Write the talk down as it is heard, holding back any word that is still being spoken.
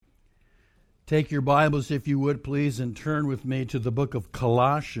Take your Bibles, if you would, please, and turn with me to the book of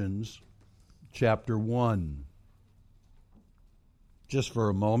Colossians, chapter 1. Just for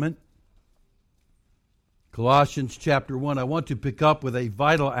a moment. Colossians chapter 1. I want to pick up with a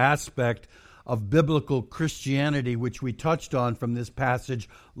vital aspect of biblical Christianity, which we touched on from this passage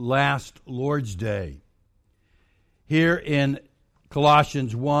last Lord's Day. Here in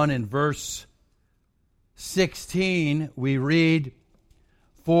Colossians 1 in verse 16, we read,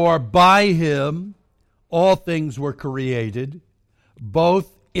 "For by him all things were created,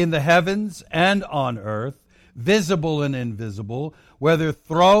 both in the heavens and on earth, visible and invisible, whether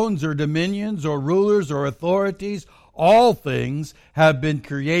thrones or dominions or rulers or authorities, all things have been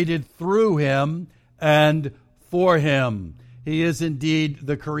created through him and for him." He is indeed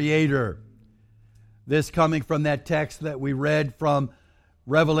the Creator. This coming from that text that we read from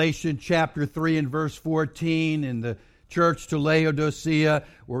Revelation chapter 3 and verse 14 in the church to Laodicea,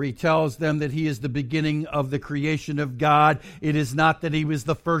 where he tells them that he is the beginning of the creation of God. It is not that he was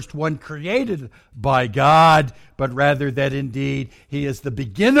the first one created by God, but rather that indeed he is the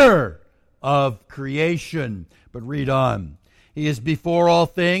beginner of creation. But read on. He is before all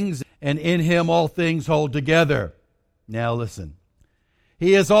things, and in him all things hold together. Now listen.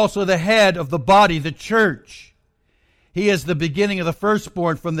 He is also the head of the body, the church. He is the beginning of the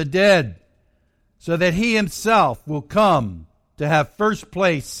firstborn from the dead, so that he himself will come to have first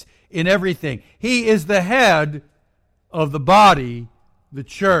place in everything. He is the head of the body, the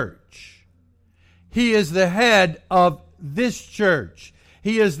church. He is the head of this church.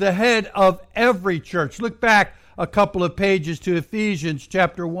 He is the head of every church. Look back a couple of pages to Ephesians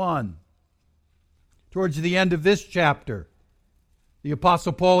chapter 1. Towards the end of this chapter, the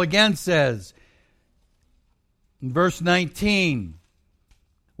Apostle Paul again says, in verse 19,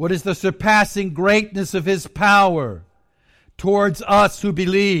 "What is the surpassing greatness of his power towards us who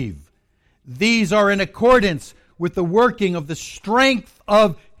believe? These are in accordance with the working of the strength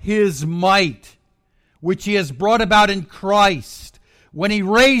of his might, which he has brought about in Christ, when he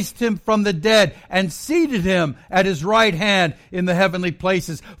raised him from the dead and seated him at his right hand in the heavenly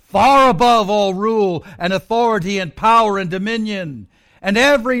places, far above all rule and authority and power and dominion, and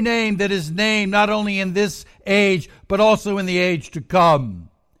every name that is named, not only in this age, but also in the age to come.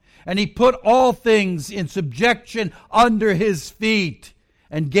 And he put all things in subjection under his feet,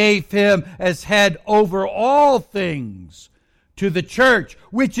 and gave him as head over all things to the church,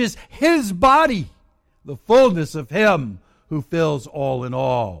 which is his body, the fullness of him who fills all in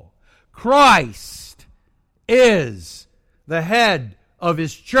all." Christ is the head of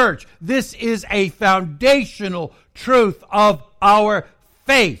his church. This is a foundational truth of our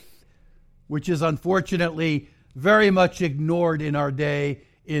faith, which is unfortunately very much ignored in our day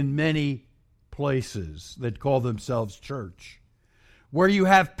in many places that call themselves church, where you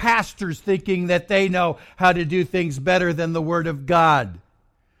have pastors thinking that they know how to do things better than the Word of God.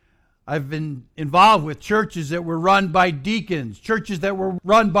 I've been involved with churches that were run by deacons, churches that were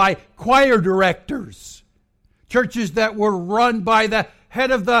run by choir directors, churches that were run by the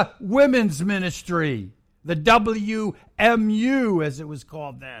head of the women's ministry, the WMU as it was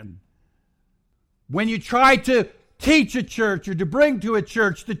called then. When you try to teach a church or to bring to a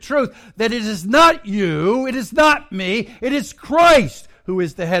church the truth that it is not you, it is not me, it is Christ who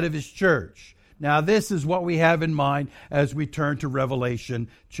is the head of his church. Now this is what we have in mind as we turn to Revelation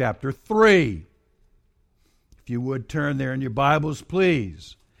chapter 3. If you would turn there in your Bibles,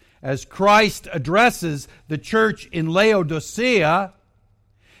 please. As Christ addresses the church in Laodicea,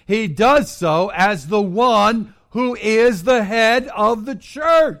 he does so as the one who is the head of the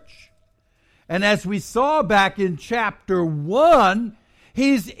church. And as we saw back in chapter 1,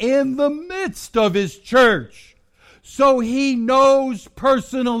 he's in the midst of his church. So he knows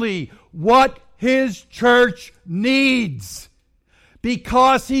personally what his church needs,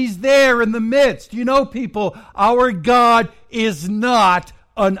 because he's there in the midst. You know, people, our God is not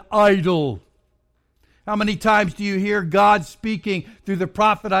an idol. How many times do you hear God speaking through the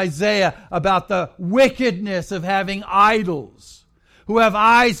prophet Isaiah about the wickedness of having idols? Who have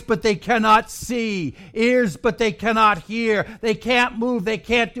eyes but they cannot see, ears but they cannot hear, they can't move, they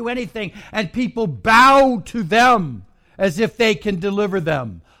can't do anything, and people bow to them as if they can deliver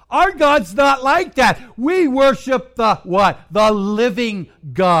them. Our God's not like that. We worship the what? The living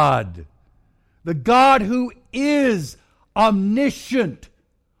God. The God who is omniscient,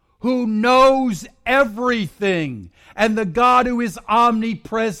 who knows everything, and the God who is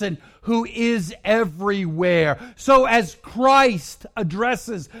omnipresent, who is everywhere. So as Christ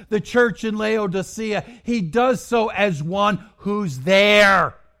addresses the church in Laodicea, he does so as one who's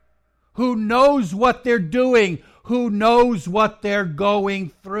there, who knows what they're doing, who knows what they're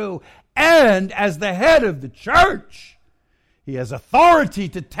going through, And as the head of the church, he has authority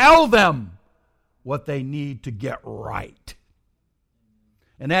to tell them what they need to get right.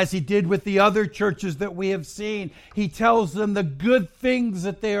 And as he did with the other churches that we have seen, he tells them the good things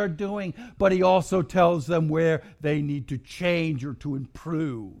that they are doing, but he also tells them where they need to change or to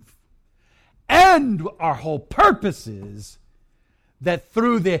improve. And our whole purpose is that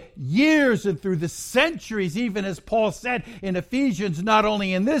through the years and through the centuries, even as Paul said in Ephesians, not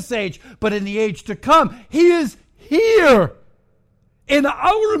only in this age, but in the age to come, he is here in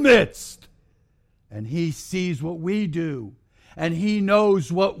our midst. And he sees what we do. And he knows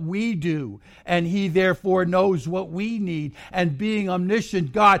what we do. And he therefore knows what we need. And being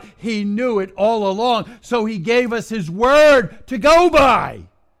omniscient God, he knew it all along. So he gave us his word to go by.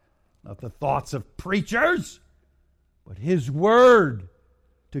 Not the thoughts of preachers, but his word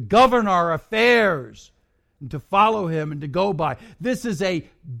to govern our affairs and to follow him and to go by. This is a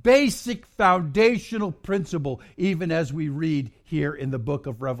basic foundational principle, even as we read here in the book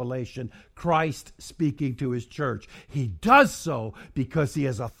of Revelation, Christ speaking to his church. He does so because he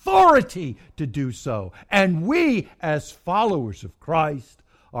has authority to do so. And we, as followers of Christ,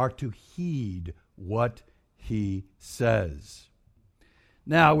 are to heed what he says.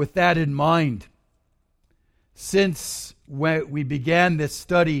 Now, with that in mind, since we began this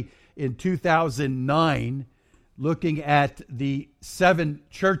study in 2009, looking at the 7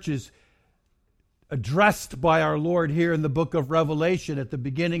 churches addressed by our Lord here in the book of Revelation at the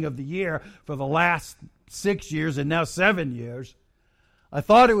beginning of the year for the last 6 years and now 7 years, I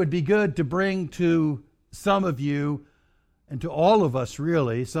thought it would be good to bring to some of you, and to all of us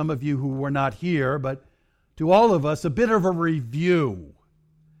really, some of you who were not here, but to all of us, a bit of a review.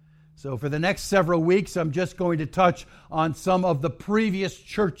 So for the next several weeks, I'm just going to touch on some of the previous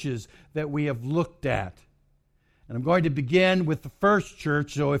churches that we have looked at. And I'm going to begin with the first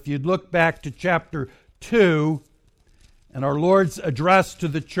church. So if you'd look back to chapter 2 and our Lord's address to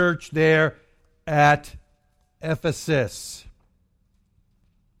the church there at Ephesus.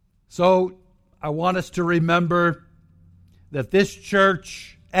 So I want us to remember that this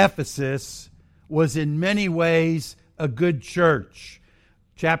church, Ephesus, was in many ways a good church.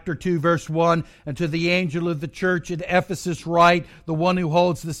 Chapter 2, verse 1, and to the angel of the church at Ephesus write, the one who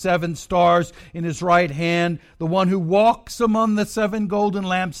holds the 7 stars in his right hand, the one who walks among the 7 golden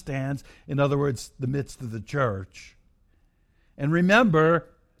lampstands, in other words, the midst of the church. And remember,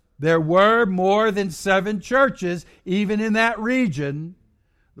 there were more than 7 churches, even in that region.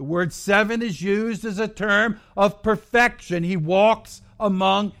 The word 7 is used as a term of perfection. He walks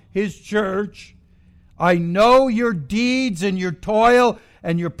among his church. I know your deeds and your toil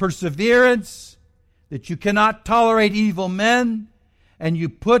and your perseverance, that you cannot tolerate evil men, and you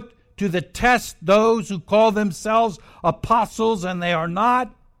put to the test those who call themselves apostles, and they are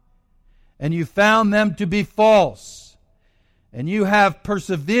not, and you found them to be false. And you have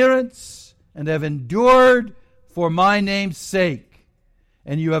perseverance, and have endured for my name's sake,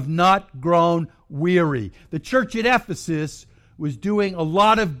 and you have not grown weary. The church at Ephesus was doing a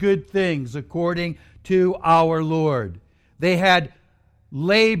lot of good things according to our Lord. They had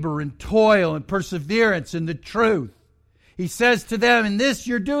labor and toil and perseverance in the truth. He says to them, in this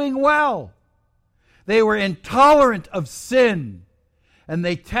you're doing well. They were intolerant of sin, and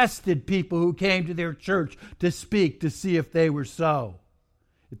they tested people who came to their church to speak to see if they were so,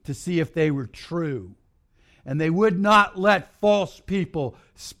 to see if they were true. And they would not let false people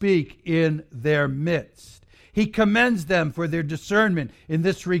speak in their midst. He commends them for their discernment in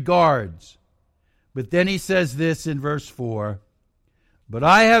this regards. But then he says this in verse 4, but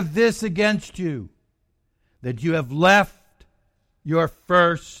I have this against you, that you have left your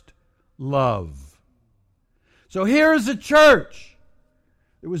first love. So here is a church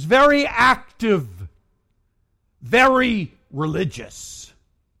that was very active, very religious,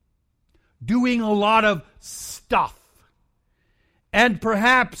 doing a lot of stuff. And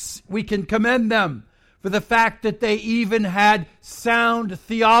perhaps we can commend them for the fact that they even had sound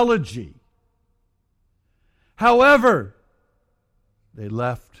theology. However, they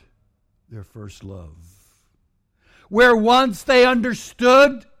left their first love. Where once they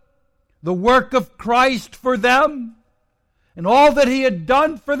understood the work of Christ for them and all that he had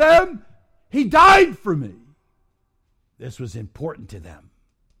done for them, he died for me. This was important to them.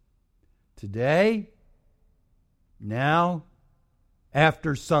 Today, now,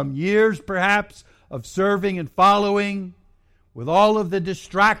 after some years perhaps of serving and following, with all of the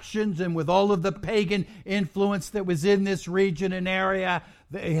distractions and with all of the pagan influence that was in this region and area,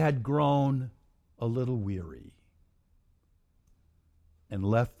 they had grown a little weary and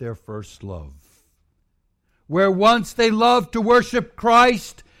left their first love. Where once they loved to worship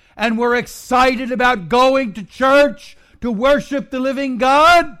Christ and were excited about going to church to worship the living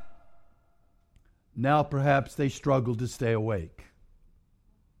God, now perhaps they struggle to stay awake.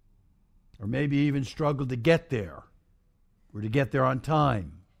 Or maybe even struggle to get there, or to get there on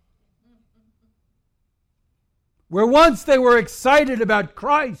time. Where once they were excited about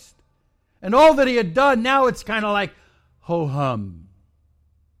Christ and all that He had done, now it's kind of like, ho-hum.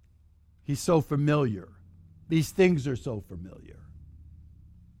 He's so familiar. These things are so familiar.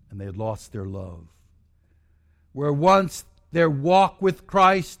 And they had lost their love. Where once their walk with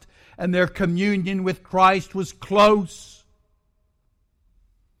Christ and their communion with Christ was close,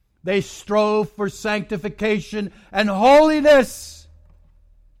 they strove for sanctification and holiness.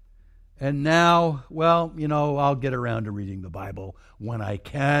 And now, well, I'll get around to reading the Bible when I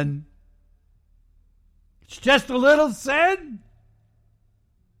can. It's just a little sin.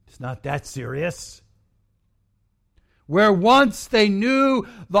 It's not that serious. Where once they knew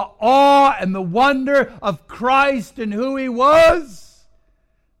the awe and the wonder of Christ and who He was,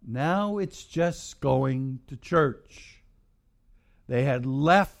 now it's just going to church. They had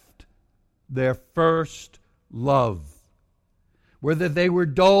left their first love. Whether they were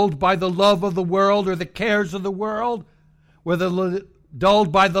dulled by the love of the world or the cares of the world, whether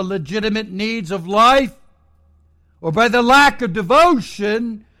dulled by the legitimate needs of life or by the lack of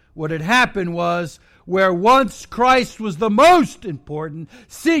devotion, what had happened was, where once Christ was the most important,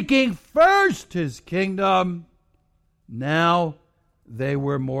 seeking first His kingdom, now they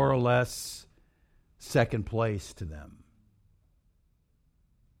were more or less second place to them.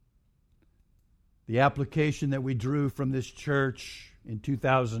 The application that we drew from this church in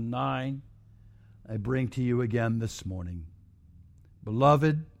 2009, I bring to you again this morning.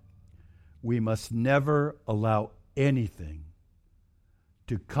 Beloved, we must never allow anything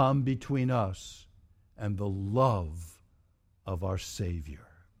to come between us and the love of our Savior,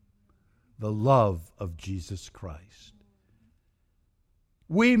 the love of Jesus Christ.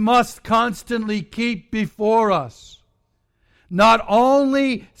 We must constantly keep before us not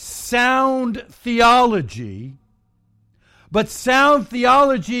only sound theology, but sound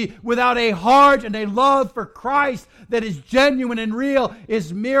theology without a heart and a love for Christ that is genuine and real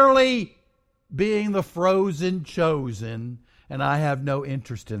is merely being the frozen chosen, and I have no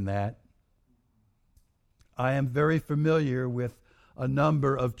interest in that. I am very familiar with a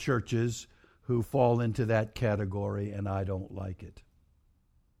number of churches who fall into that category, and I don't like it.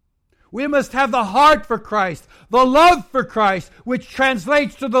 We must have the heart for Christ, the love for Christ, which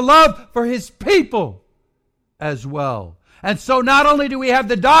translates to the love for His people as well. And so not only do we have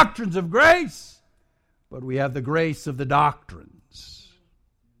the doctrines of grace, but we have the grace of the doctrines.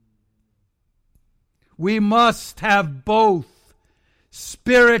 We must have both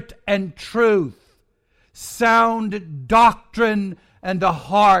spirit and truth, sound doctrine and a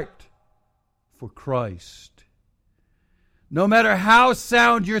heart for Christ. No matter how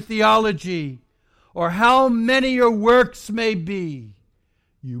sound your theology or how many your works may be,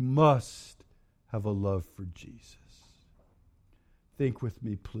 you must have a love for Jesus. Think with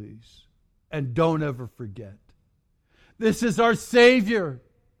me, please. And don't ever forget. This is our Savior.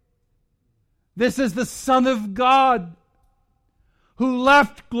 This is the Son of God who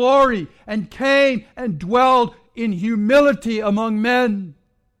left glory and came and dwelled in humility among men.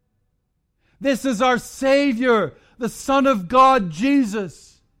 This is our Savior, the Son of God,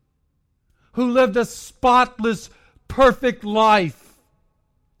 Jesus, who lived a spotless, perfect life,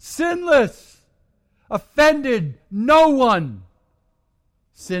 sinless, offended no one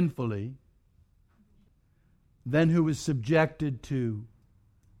sinfully, then who was subjected to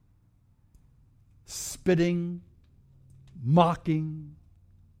spitting, mocking,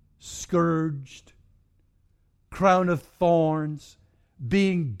 scourged, crown of thorns,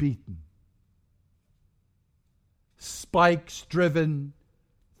 being beaten, spikes driven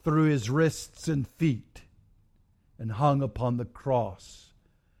through His wrists and feet, and hung upon the cross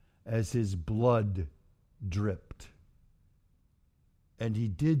as His blood dripped. And He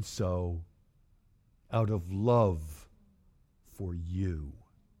did so out of love for you.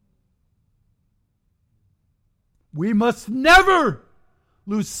 We must never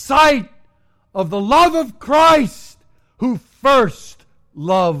lose sight of the love of Christ who first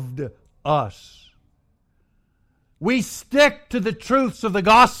loved us. We stick to the truths of the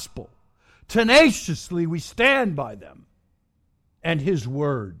gospel. Tenaciously we stand by them and His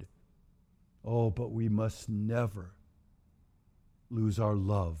word. Oh, but we must never lose our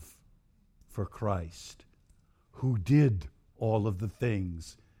love for Christ, who did all of the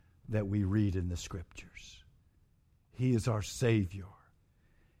things that we read in the Scriptures. He is our Savior.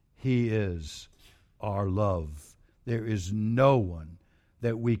 He is our love. There is no one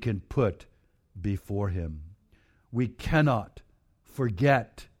that we can put before him. We cannot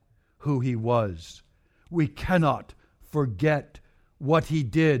forget who he was. We cannot forget what he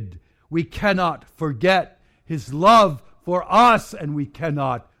did. We cannot forget his love for us, and we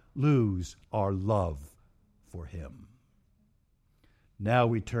cannot lose our love for him. Now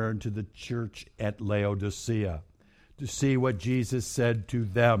we turn to the church at Laodicea to see what Jesus said to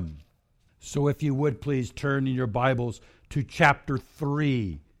them. So if you would please turn in your Bibles to chapter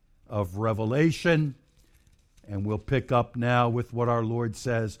 3 of Revelation, and we'll pick up now with what our Lord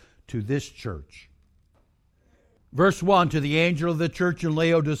says to this church. Verse 1, to the angel of the church in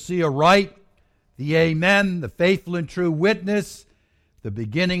Laodicea write, the Amen, the faithful and true witness, the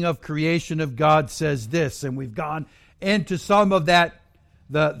beginning of creation of God says this. And we've gone into some of that,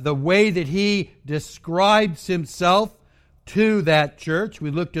 the way that he describes himself to that church. We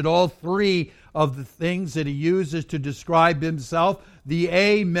looked at all three of the things that he uses to describe himself. The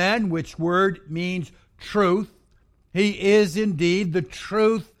Amen, which word means truth. He is indeed the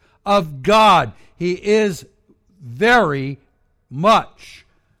truth of God. He is very much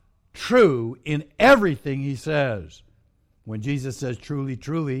true in everything he says. When Jesus says truly,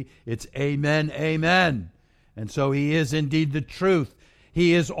 truly, it's amen, amen. And so he is indeed the truth.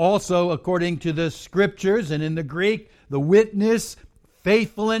 He is also, according to the scriptures and in the Greek, the witness,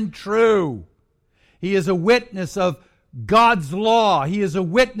 faithful and true. He is a witness of God's law. He is a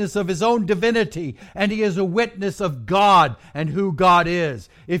witness of his own divinity, and he is a witness of God and who God is.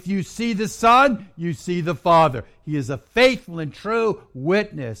 If you see the Son, you see the Father. He is a faithful and true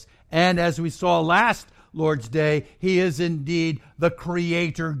witness. And as we saw last Lord's Day, he is indeed the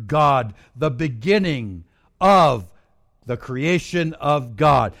Creator God, the beginning of the creation of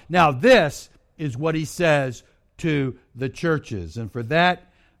God. Now this is what he says to the churches. And for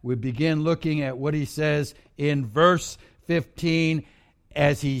that, we begin looking at what he says in verse 15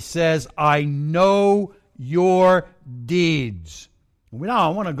 as he says, I know your deeds. We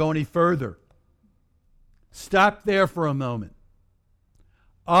don't want to go any further. Stop there for a moment.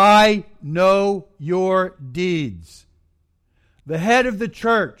 I know your deeds. The head of the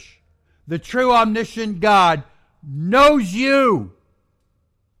church, the true omniscient God, knows you.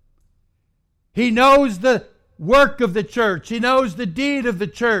 He knows the work of the church. He knows the deed of the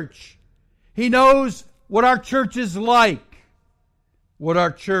church. He knows what our church is like, what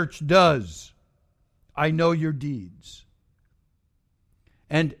our church does. I know your deeds.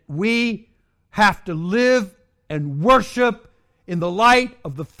 And we have to live and worship in the light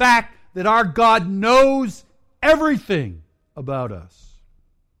of the fact that our God knows everything about us.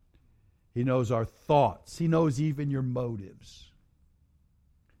 He knows our thoughts. He knows even your motives.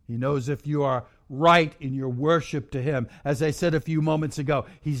 He knows if you are right in your worship to him. As I said a few moments ago,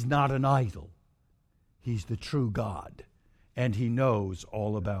 he's not an idol. He's the true God, and he knows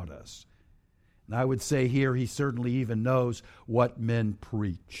all about us. And I would say here he certainly even knows what men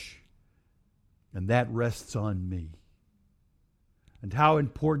preach. And that rests on me. And how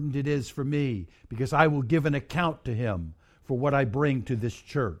important it is for me, because I will give an account to him for what I bring to this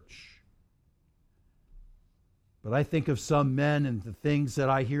church. But I think of some men and the things that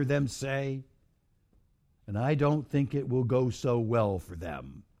I hear them say, and I don't think it will go so well for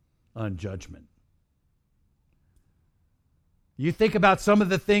them on judgment. You think about some of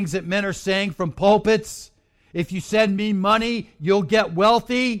the things that men are saying from pulpits. If you send me money, you'll get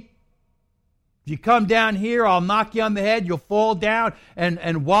wealthy. If you come down here, I'll knock you on the head. You'll fall down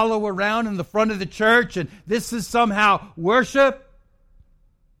and wallow around in the front of the church. And this is somehow worship.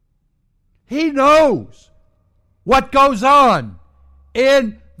 He knows what goes on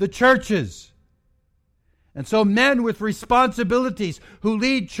in the churches. And so men with responsibilities who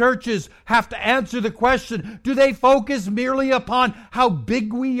lead churches have to answer the question, do they focus merely upon how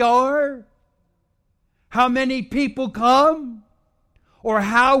big we are? How many people come? Or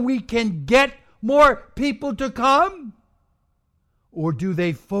how we can get more people to come? Or do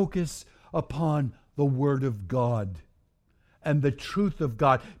they focus upon the Word of God and the truth of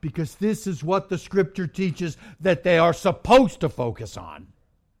God? Because this is what the Scripture teaches that they are supposed to focus on.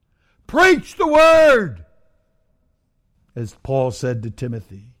 Preach the Word! As Paul said to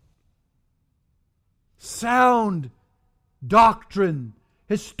Timothy. Sound doctrine,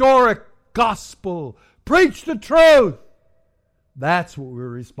 historic gospel. Preach the truth. That's what we're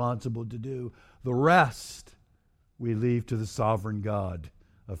responsible to do. The rest we leave to the sovereign God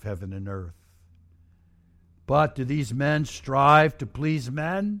of heaven and earth. But do these men strive to please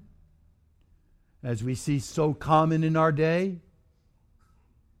men, as we see so common in our day?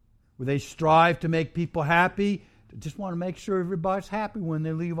 Will they strive to make people happy? Just want to make sure everybody's happy when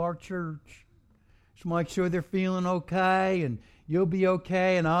they leave our church. Just make sure they're feeling okay. And you'll be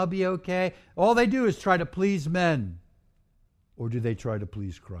okay and I'll be okay. All they do is try to please men. Or do they try to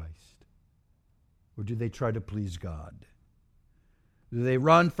please Christ? Or do they try to please God? Do they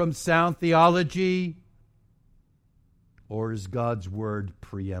run from sound theology? Or is God's word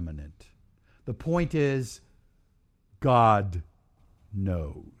preeminent? The point is, God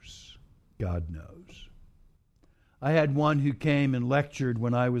knows. God knows. I had one who came and lectured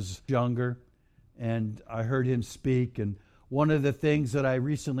when I was younger, and I heard him speak, and one of the things that I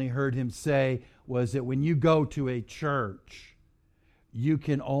recently heard him say was that when you go to a church, you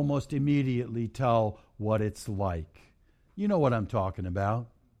can almost immediately tell what it's like. You know what I'm talking about.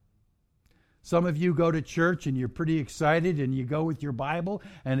 Some of you go to church and you're pretty excited and you go with your Bible,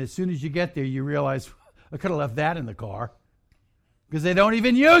 and as soon as you get there you realize, I could have left that in the car, because they don't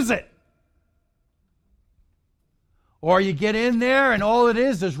even use it. Or you get in there and all it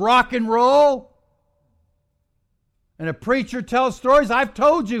is rock and roll. And a preacher tells stories. I've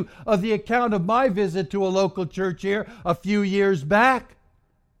told you of the account of my visit to a local church here a few years back.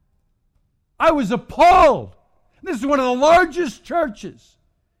 I was appalled. This is one of the largest churches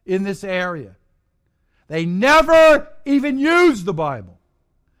in this area. They never even used the Bible.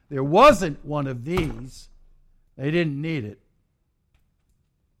 There wasn't one of these. They didn't need it.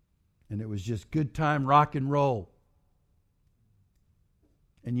 And it was just good time rock and roll.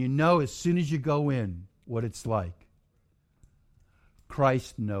 And you know as soon as you go in what it's like.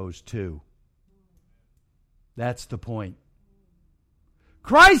 Christ knows too. That's the point.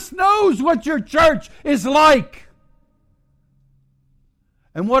 Christ knows what your church is like.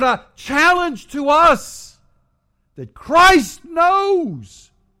 And what a challenge to us that Christ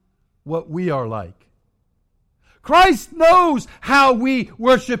knows what we are like. Christ knows how we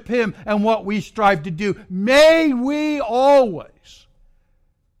worship Him and what we strive to do. May we always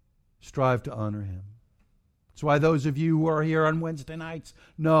strive to honor Him. That's why those of you who are here on Wednesday nights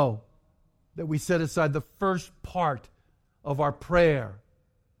know that we set aside the first part of our prayer,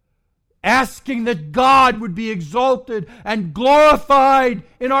 asking that God would be exalted and glorified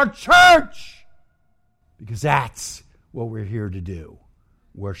in our church, because that's what we're here to do,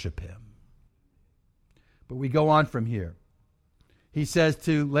 worship Him. But we go on from here. He says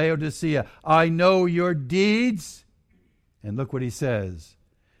to Laodicea, I know your deeds, and look what he says,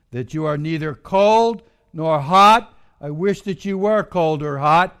 that you are neither cold nor hot. I wish that you were cold or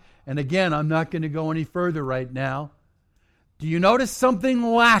hot. And again, I'm not going to go any further right now. Do you notice something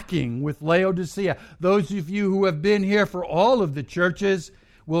lacking with Laodicea? Those of you who have been here for all of the churches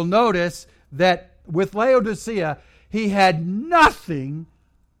will notice that with Laodicea, he had nothing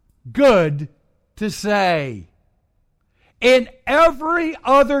good to say. In every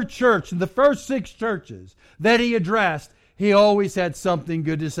other church, in the first 6 churches that he addressed, he always had something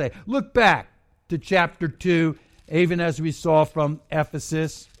good to say. Look back to chapter 2, even as we saw from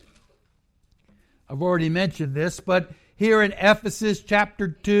Ephesus. I've already mentioned this, but here in Ephesus chapter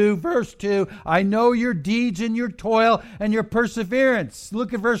 2, verse 2, I know your deeds and your toil and your perseverance.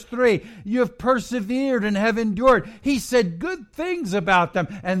 Look at verse 3. You have persevered and have endured. He said good things about them.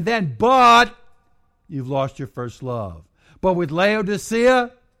 And then, but you've lost your first love. But with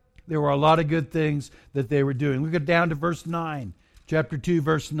Laodicea, there were a lot of good things that they were doing. Look at down to verse 9. Chapter 2,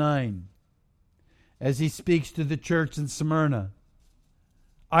 verse 9. As he speaks to the church in Smyrna.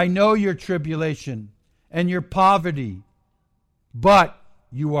 I know your tribulation and your poverty, but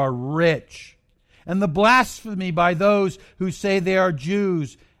you are rich. And the blasphemy by those who say they are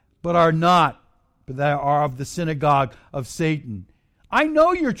Jews, but are not, but they are of the synagogue of Satan. I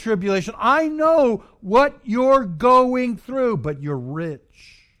know your tribulation. I know what you're going through, but you're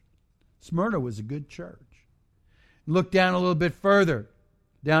rich. Smyrna was a good church. Look down a little bit further,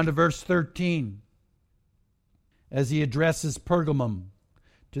 down to verse 13, as he addresses Pergamum.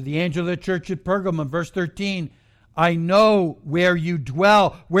 To the angel of the church at Pergamum, verse 13, I know where you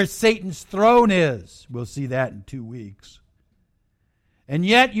dwell, where Satan's throne is. We'll see that in 2 weeks. And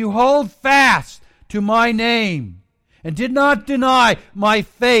yet you hold fast to my name and did not deny my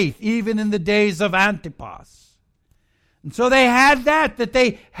faith, even in the days of Antipas. And so they had that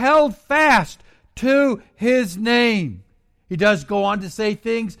they held fast to his name. He does go on to say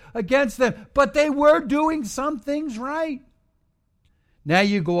things against them, but they were doing some things right. Now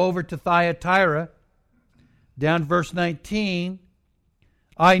you go over to Thyatira, down verse 19.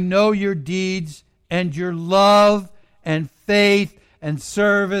 I know your deeds and your love and faith and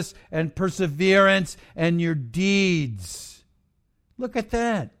service and perseverance and your deeds. Look at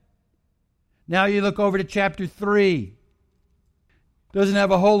that. Now you look over to chapter 3. Doesn't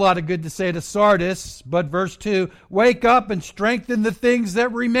have a whole lot of good to say to Sardis, but verse 2, wake up and strengthen the things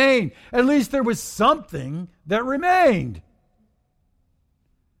that remain. At least there was something that remained.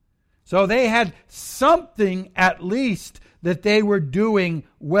 So they had something at least that they were doing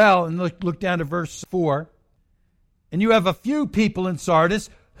well. And look down to verse 4. And you have a few people in Sardis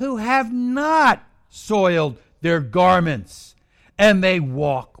who have not soiled their garments, and they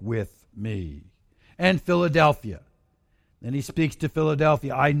walk with me. And Philadelphia. Then he speaks to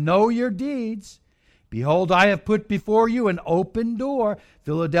Philadelphia. I know your deeds. Behold, I have put before you an open door.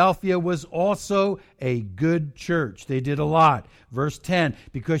 Philadelphia was also a good church. They did a lot. Verse 10,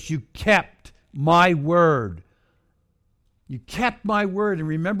 because you kept my word. You kept my word. And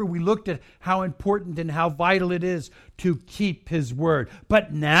remember, we looked at how important and how vital it is to keep his word.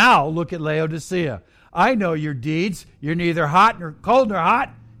 But now, look at Laodicea. I know your deeds. You're neither hot nor cold nor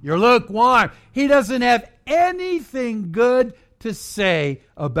hot. You're lukewarm. He doesn't have anything good to say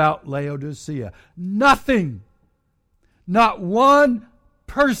about Laodicea. Nothing. Not one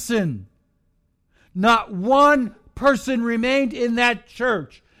person. Not one person remained in that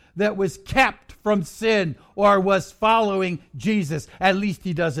church that was kept from sin or was following Jesus. At least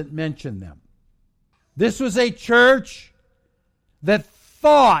he doesn't mention them. This was a church that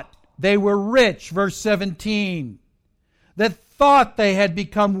thought they were rich, verse 17. That thought they had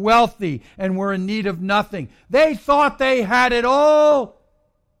become wealthy and were in need of nothing. They thought they had it all.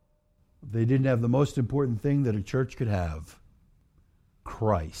 They didn't have the most important thing that a church could have: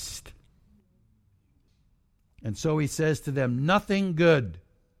 Christ. And so he says to them, nothing good.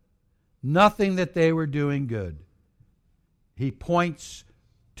 Nothing that they were doing good. He points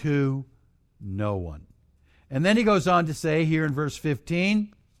to no one. And then he goes on to say here in verse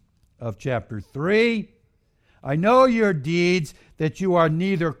 15 of chapter 3, I know your deeds, that you are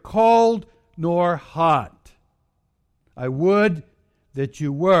neither cold nor hot. I would that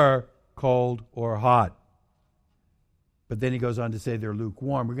you were cold or hot. But then he goes on to say they're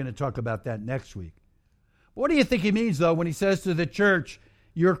lukewarm. We're going to talk about that next week. What do you think he means, though, when he says to the church,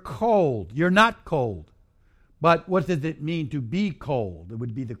 you're cold? You're not cold. But what does it mean to be cold? It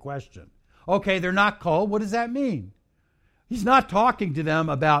would be the question. Okay, they're not cold. What does that mean? He's not talking to them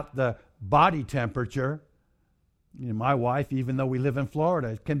about the body temperature. You know, my wife, even though we live in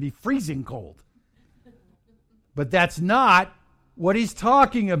Florida, can be freezing cold. But that's not what he's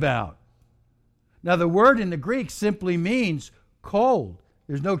talking about. Now, the word in the Greek simply means cold.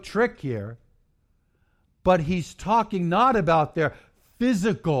 There's no trick here. But he's talking not about their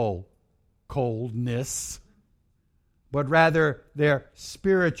physical coldness, but rather their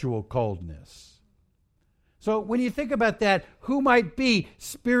spiritual coldness. So when you think about that, who might be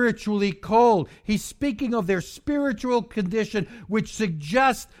spiritually cold? He's speaking of their spiritual condition, which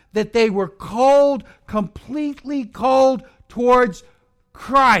suggests that they were cold, completely cold towards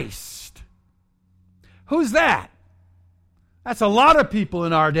Christ. Who's that? That's a lot of people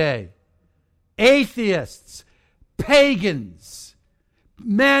in our day. Atheists, pagans,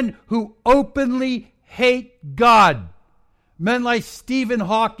 men who openly hate God. Men like Stephen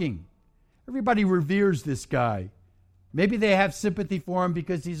Hawking. Everybody reveres this guy. Maybe they have sympathy for him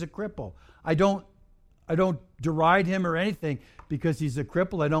because he's a cripple. I don't deride him or anything because he's a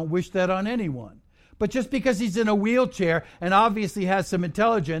cripple. I don't wish that on anyone. But just because he's in a wheelchair and obviously has some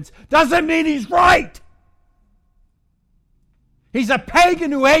intelligence doesn't mean he's right. He's a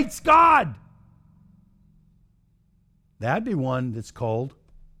pagan who hates God. That'd be one that's cold.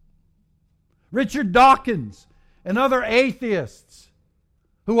 Richard Dawkins and other atheists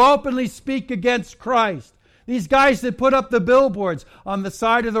who openly speak against Christ. These guys that put up the billboards on the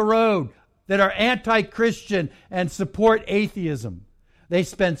side of the road that are anti-Christian and support atheism. They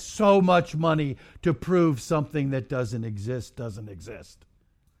spend so much money to prove something that doesn't exist.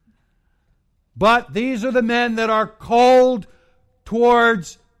 But these are the men that are cold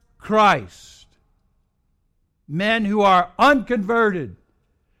towards Christ. Men who are unconverted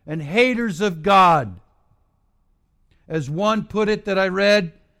and haters of God. As one put it that I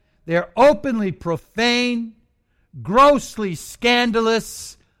read, they're openly profane, grossly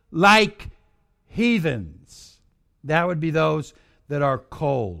scandalous, like heathens. That would be those that are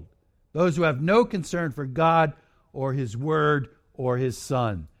cold. Those who have no concern for God or His Word or His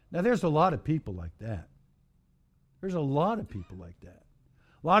Son. Now, there's a lot of people like that. There's a lot of people like that.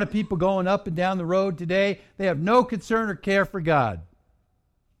 A lot of people going up and down the road today, they have no concern or care for God.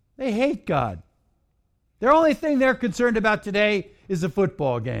 They hate God. The only thing they're concerned about today is a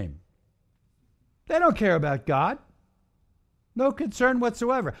football game. They don't care about God. No concern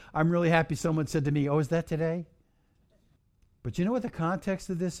whatsoever. I'm really happy someone said to me, oh, is that today? But you know what the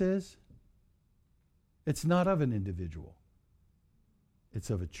context of this is? It's not of an individual. It's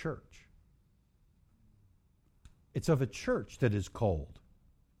of a church. It's of a church that is cold.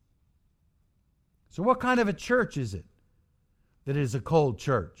 So what kind of a church is it that is a cold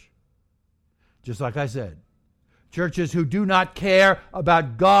church? Just like I said. Churches who do not care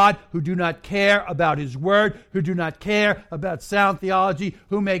about God, who do not care about His Word, who do not care about sound theology,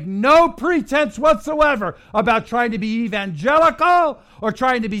 who make no pretense whatsoever about trying to be evangelical or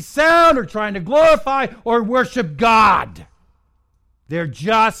trying to be sound or trying to glorify or worship God. They're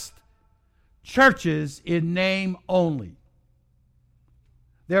just churches in name only.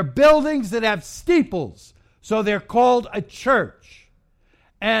 They're buildings that have steeples, so they're called a church.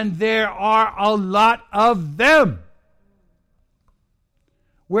 And there are a lot of them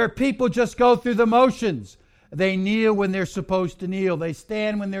where people just go through the motions. They kneel when they're supposed to kneel. They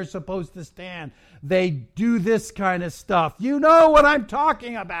stand when they're supposed to stand. They do this kind of stuff. You know what I'm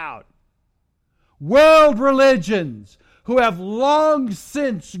talking about. World religions who have long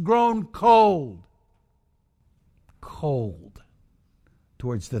since grown cold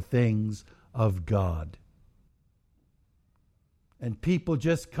towards the things of God. And people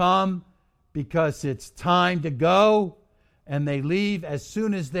just come because it's time to go, and they leave as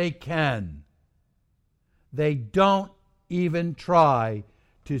soon as they can. They don't even try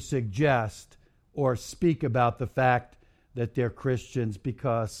to suggest or speak about the fact that they're Christians,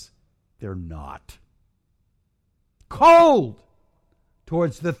 because they're not. Cold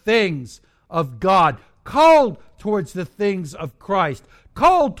towards the things of God. Cold towards the things of Christ.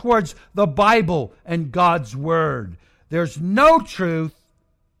 Cold towards the Bible and God's Word. There's no truth.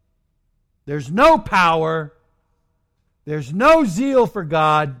 There's no power. There's no zeal for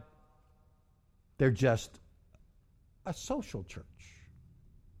God. They're just a social church.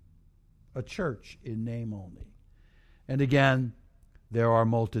 A church in name only. And again, there are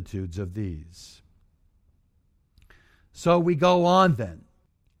multitudes of these. So we go on then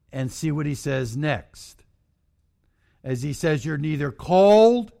and see what he says next. As he says, you're neither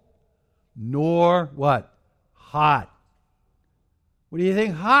cold nor what? Hot. What do you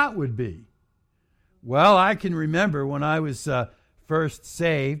think hot would be? Well, I can remember when I was first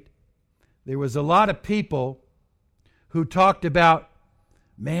saved, there was a lot of people who talked about,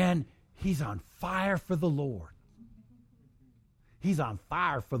 man, he's on fire for the Lord. He's on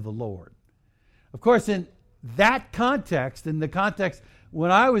fire for the Lord. Of course, in that context, in the context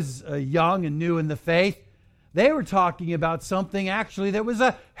when I was young and new in the faith, they were talking about something actually that was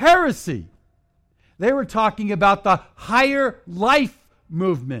a heresy. They were talking about the higher life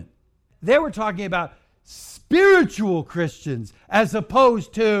movement. They were talking about spiritual Christians as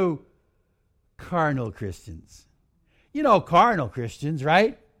opposed to carnal Christians. You know carnal Christians,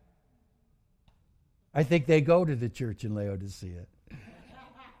 right? I think they go to the church in Laodicea.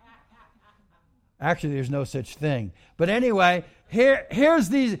 Actually, there's no such thing. But anyway, here's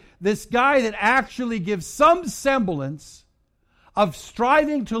this guy that actually gives some semblance of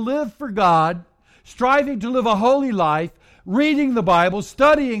striving to live for God, striving to live a holy life, reading the Bible,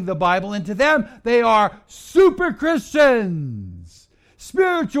 studying the Bible, and to them, they are super Christians,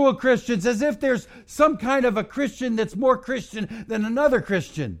 spiritual Christians, as if there's some kind of a Christian that's more Christian than another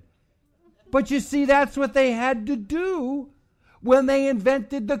Christian. But you see, that's what they had to do when they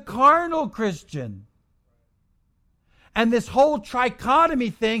invented the carnal Christian. And this whole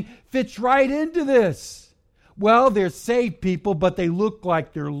trichotomy thing fits right into this. Well, they're saved people, but they look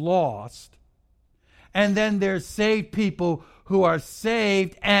like they're lost. And then there's saved people who are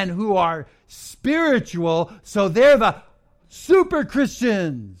saved and who are spiritual, so they're the super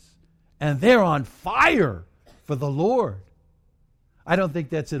Christians. And they're on fire for the Lord. I don't think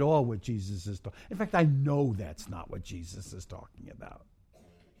that's at all what Jesus is talking. In fact, I know that's not what Jesus is talking about.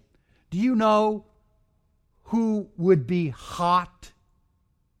 Do you know who would be hot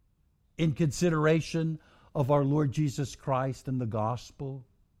in consideration of our Lord Jesus Christ and the gospel?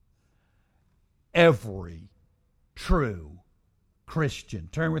 Every true Christian.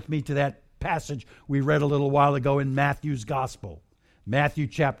 Turn with me to that passage we read a little while ago in Matthew's gospel. Matthew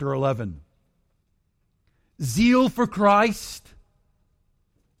chapter 11. Zeal for Christ,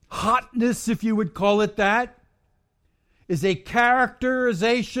 hotness, if you would call it that, is a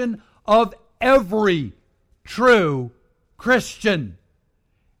characterization of every true Christian.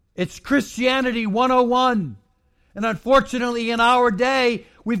 It's Christianity 101. And unfortunately, in our day,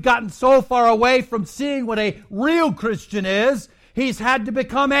 we've gotten so far away from seeing what a real Christian is, he's had to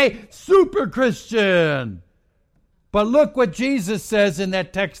become a super Christian. But look what Jesus says in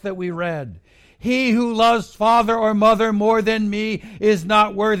that text that we read. He who loves father or mother more than me is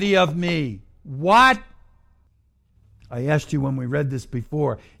not worthy of me. What? I asked you when we read this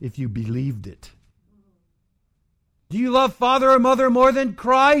before if you believed it. Do you love father or mother more than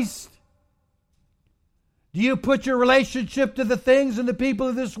Christ? Do you put your relationship to the things and the people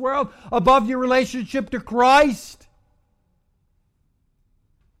of this world above your relationship to Christ?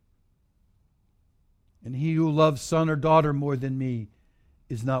 And he who loves son or daughter more than me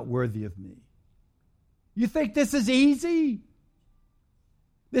is not worthy of me. You think this is easy?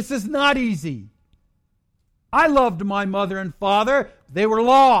 This is not easy. I loved my mother and father. They were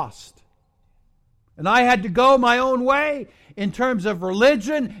lost. And I had to go my own way in terms of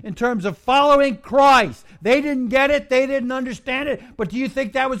religion, in terms of following Christ. They didn't get it. They didn't understand it. But do you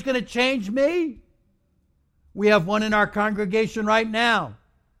think that was going to change me? We have one in our congregation right now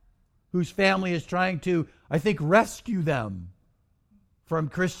whose family is trying to, I think, rescue them from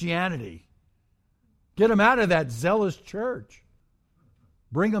Christianity. Get them out of that zealous church.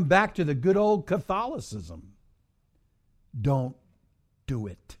 Bring them back to the good old Catholicism. Don't do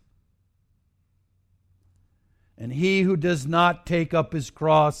it. And he who does not take up his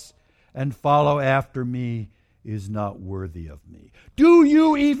cross and follow after me is not worthy of me. Do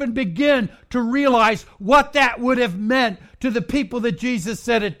you even begin to realize what that would have meant to the people that Jesus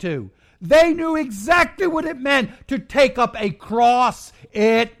said it to? They knew exactly what it meant to take up a cross.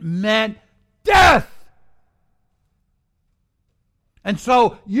 It meant death. And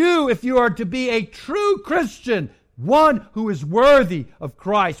so you, if you are to be a true Christian, one who is worthy of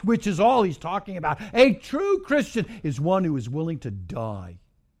Christ, which is all he's talking about, a true Christian is one who is willing to die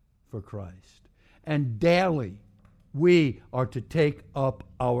for Christ. And daily we are to take up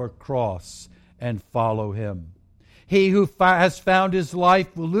our cross and follow him. He who has found his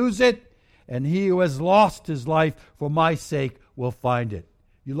life will lose it, and he who has lost his life for my sake will find it.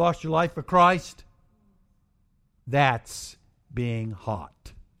 You lost your life for Christ? That's being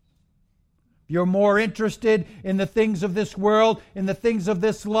hot. You're more interested in the things of this world, in the things of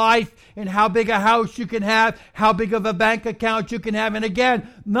this life, in how big a house you can have, how big of a bank account you can have. And again,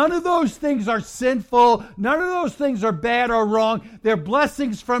 none of those things are sinful. None of those things are bad or wrong. They're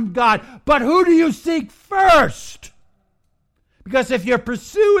blessings from God. But who do you seek first? Because if you're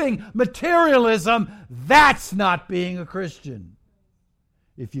pursuing materialism, that's not being a Christian.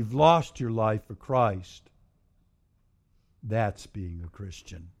 If you've lost your life for Christ, that's being a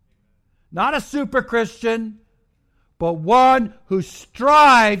Christian. Not a super Christian, but one who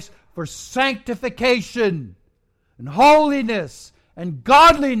strives for sanctification and holiness and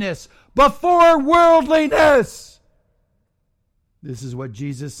godliness before worldliness. This is what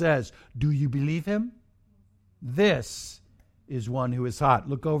Jesus says. Do you believe him? This is one who is hot.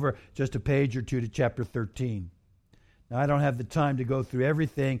 Look over just a page or two to chapter 13. Now, I don't have the time to go through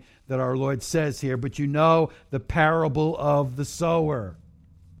everything that our Lord says here, but you know the parable of the sower.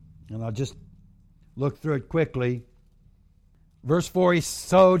 And I'll just look through it quickly. Verse 4, he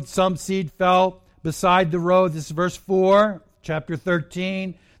sowed, some seed fell beside the road. This is verse 4, chapter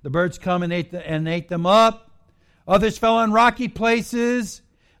 13. The birds come and ate them up. Others fell on rocky places,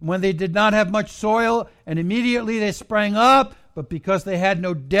 when they did not have much soil, and immediately they sprang up, but because they had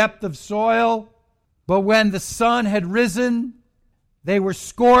no depth of soil. But when the sun had risen, they were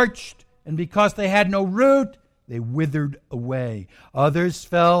scorched, and because they had no root, they withered away. Others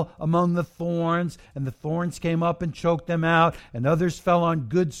fell among the thorns, and the thorns came up and choked them out. And others fell on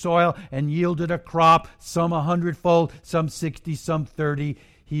good soil and yielded a crop, some 100-fold, some 60, some 30.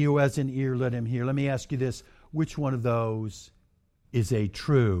 He who has an ear, let him hear. Let me ask you this. Which one of those is a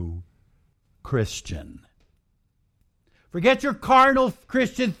true Christian? Forget your carnal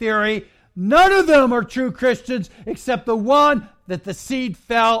Christian theory. None of them are true Christians except the one that the seed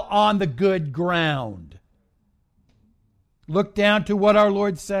fell on the good ground. Look down to what our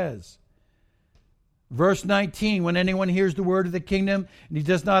Lord says. Verse 19, when anyone hears the word of the kingdom and he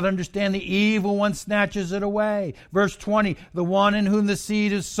does not understand, the evil one snatches it away. Verse 20, the one in whom the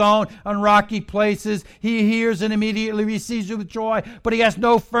seed is sown on rocky places, he hears and immediately receives it with joy, but he has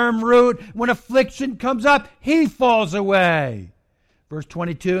no firm root. When affliction comes up, he falls away. Verse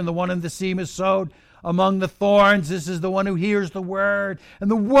 22, and the one in the seed is sowed among the thorns. This is the one who hears the word, and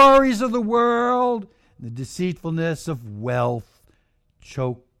the worries of the world, the deceitfulness of wealth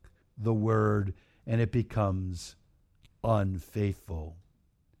choke the word, and it becomes unfaithful.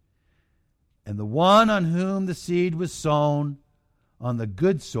 And the one on whom the seed was sown on the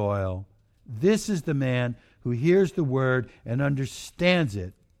good soil, this is the man who hears the word and understands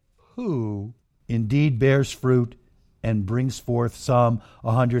it, who indeed bears fruit and brings forth some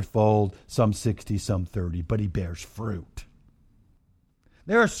 100-fold, some 60, some 30, but he bears fruit.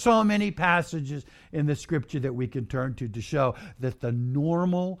 There are so many passages in the Scripture that we can turn to show that the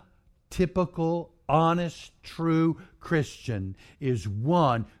normal, typical, honest, true Christian is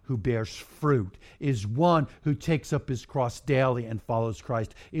one who bears fruit, is one who takes up his cross daily and follows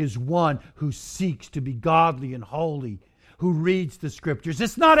Christ, is one who seeks to be godly and holy, who reads the Scriptures.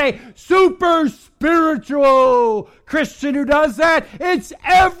 It's not a super spiritual Christian who does that. It's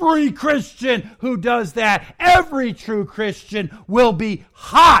every Christian who does that. Every true Christian will be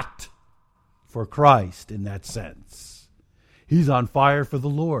hot for Christ in that sense. He's on fire for the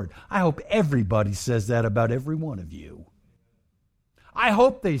Lord. I hope everybody says that about every one of you. I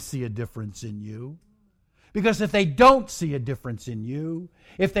hope they see a difference in you. Because if they don't see a difference in you,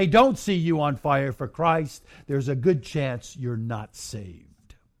 if they don't see you on fire for Christ, there's a good chance you're not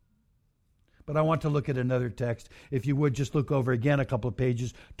saved. But I want to look at another text. If you would, just look over again a couple of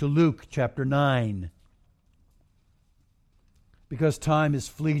pages to Luke chapter 9. Because time is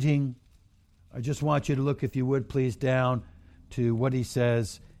fleeting, I just want you to look, if you would, please, down to what he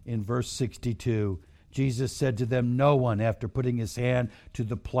says in verse 62. Jesus said to them, "No one, after putting his hand to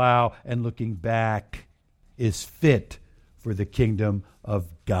the plow and looking back, is fit for the kingdom of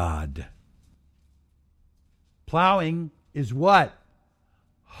God." Plowing is what?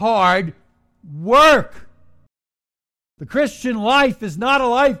 Hard work. The Christian life is not a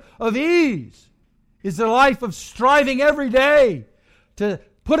life of ease. It's a life of striving every day to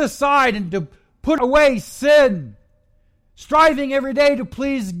put aside and to put away sin. Striving every day to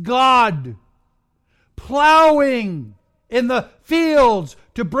please God. Plowing in the fields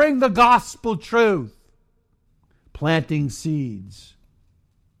to bring the gospel truth. Planting seeds.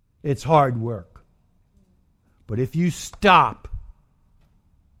 It's hard work. But if you stop,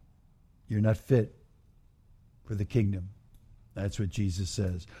 you're not fit for the kingdom. That's what Jesus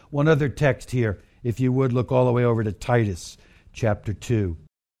says. One other text here, if you would look all the way over to Titus chapter 2.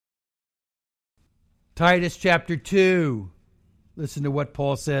 Titus chapter 2. Listen to what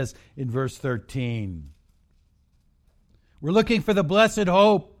Paul says in verse 13. We're looking for the blessed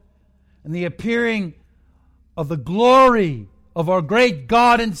hope and the appearing of the glory of our great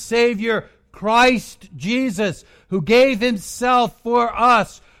God and Savior, Christ Jesus, who gave himself for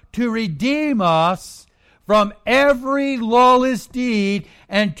us to redeem us from every lawless deed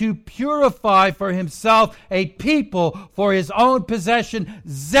and to purify for himself a people for his own possession,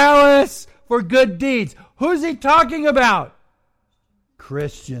 zealous for good deeds. Who's he talking about?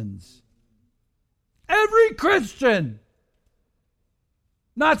 Christians. Every Christian.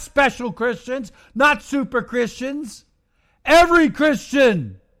 Not special Christians, not super Christians. Every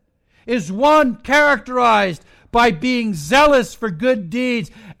Christian is one characterized by being zealous for good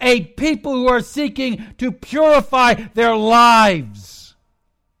deeds, a people who are seeking to purify their lives.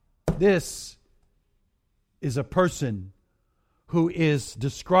 This is a person who is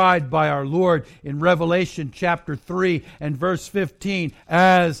described by our Lord in Revelation chapter 3 and verse 15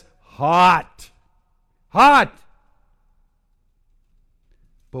 as hot. Hot.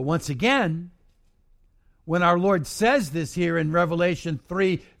 But once again, when our Lord says this here in Revelation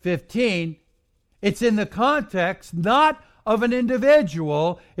 3:15, it's in the context not of an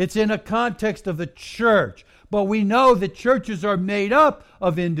individual, it's in a context of the church. But we know that churches are made up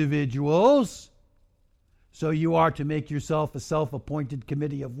of individuals, so you are to make yourself a self-appointed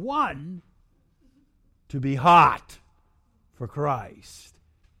committee of one to be hot for Christ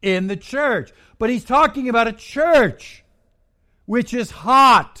in the church. But he's talking about a church which is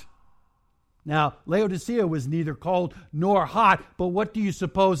hot. Now, Laodicea was neither cold nor hot, but what do you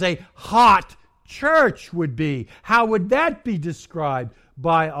suppose a hot church would be? How would that be described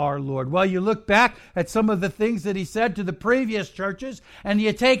by our Lord? Well, you look back at some of the things that he said to the previous churches, and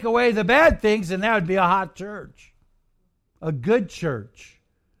you take away the bad things, and that would be a hot church. A good church.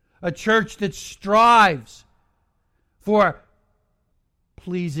 A church that strives for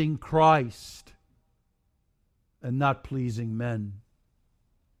pleasing Christ and not pleasing men.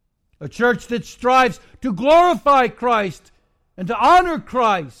 A church that strives to glorify Christ and to honor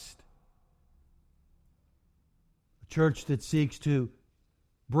Christ. A church that seeks to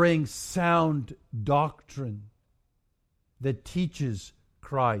bring sound doctrine that teaches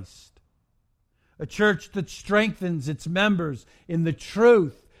Christ. A church that strengthens its members in the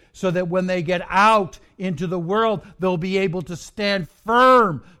truth so that when they get out into the world, they'll be able to stand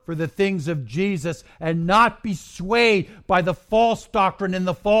firm for the things of Jesus and not be swayed by the false doctrine and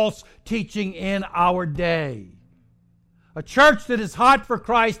the false teaching in our day. A church that is hot for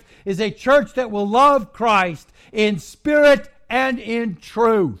Christ is a church that will love Christ in spirit and in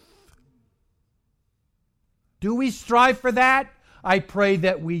truth. Do we strive for that? I pray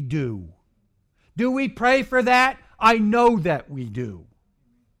that we do. Do we pray for that? I know that we do.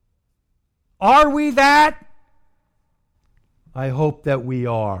 Are we that? I hope that we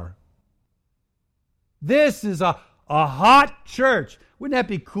are. This is a hot church. Wouldn't that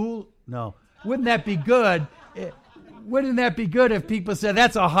be cool? No. Wouldn't that be good? Wouldn't that be good if people said,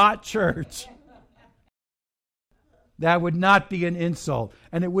 that's a hot church? That would not be an insult,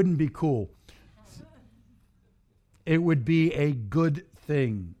 and it wouldn't be cool. It would be a good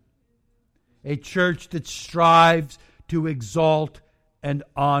thing. A church that strives to exalt and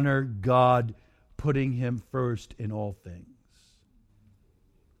honor God, putting Him first in all things.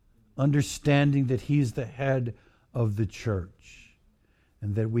 Understanding that He's the head of the church,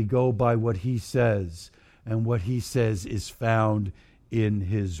 and that we go by what He says, and what He says is found in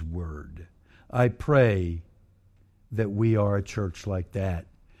His Word. I pray that we are a church like that.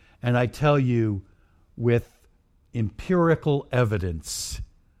 And I tell you, with empirical evidence,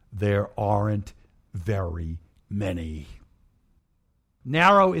 there aren't very many.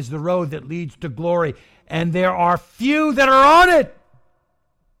 Narrow is the road that leads to glory, and there are few that are on it.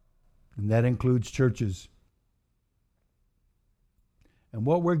 And that includes churches. And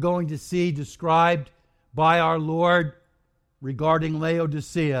what we're going to see described by our Lord regarding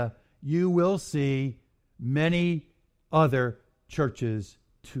Laodicea, you will see many other churches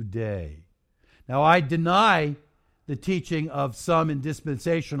today. Now, I deny the teaching of some in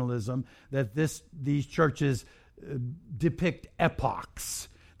dispensationalism that these churches depict epochs.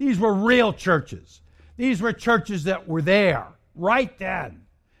 These were real churches. These were churches that were there right then,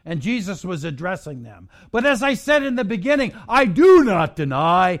 and Jesus was addressing them. But as I said in the beginning, I do not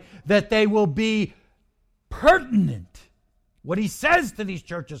deny that they will be pertinent. What he says to these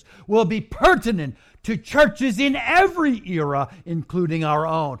churches will be pertinent to churches in every era, including our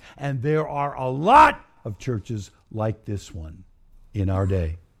own. And there are a lot of churches like this one in our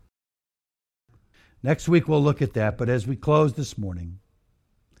day. Next week we'll look at that, but as we close this morning,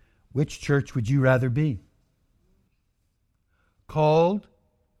 which church would you rather be? Cold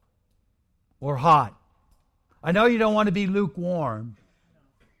or hot? I know you don't want to be lukewarm.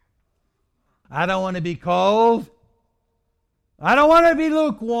 I don't want to be cold. I don't want to be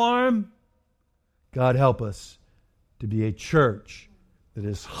lukewarm. God help us to be a church that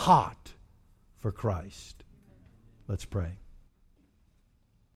is hot for Christ. Let's pray.